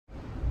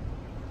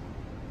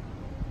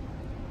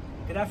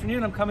Good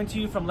afternoon, I'm coming to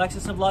you from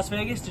Lexus of Las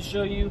Vegas to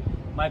show you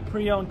my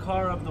pre-owned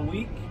car of the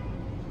week.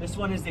 This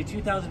one is the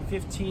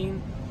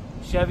 2015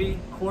 Chevy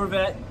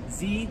Corvette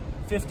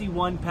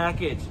Z51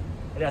 package.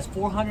 It has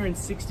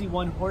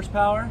 461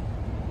 horsepower.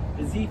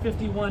 The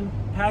Z51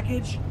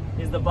 package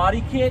is the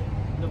body kit,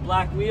 the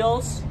black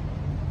wheels,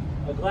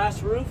 a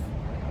glass roof.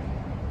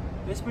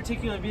 This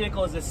particular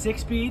vehicle is a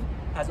 6-speed,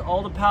 has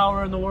all the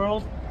power in the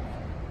world,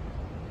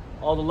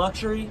 all the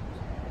luxury.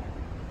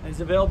 It's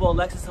available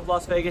at Lexus of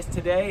Las Vegas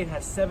today. It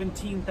has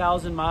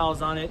 17,000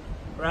 miles on it.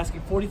 We're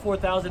asking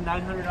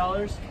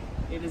 $44,900.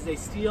 It is a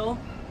steal.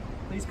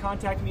 Please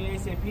contact me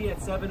ASAP at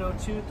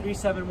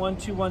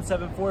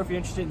 702-371-2174 if you're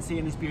interested in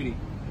seeing this beauty.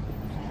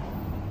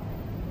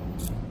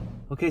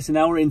 Okay, so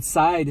now we're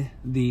inside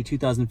the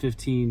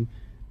 2015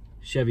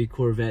 Chevy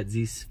Corvette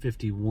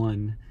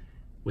Z51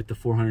 with the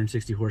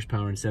 460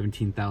 horsepower and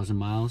 17,000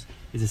 miles.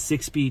 It's a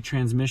 6-speed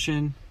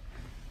transmission.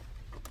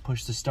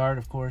 Push to start,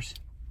 of course.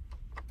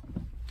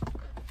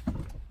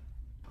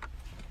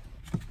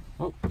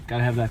 Oh,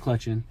 gotta have that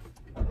clutch in.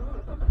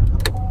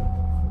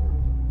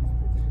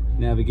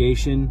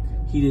 Navigation,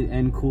 heated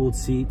and cooled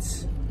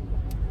seats,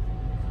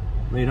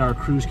 radar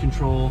cruise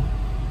control,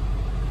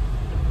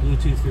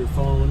 Bluetooth for your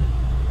phone,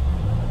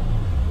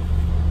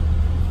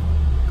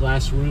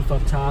 glass roof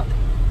up top.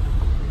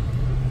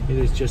 It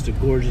is just a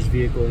gorgeous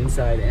vehicle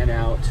inside and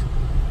out.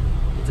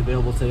 It's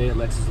available today at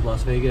Lexus of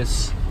Las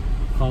Vegas.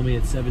 Call me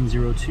at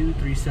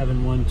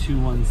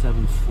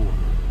 702-371-2174.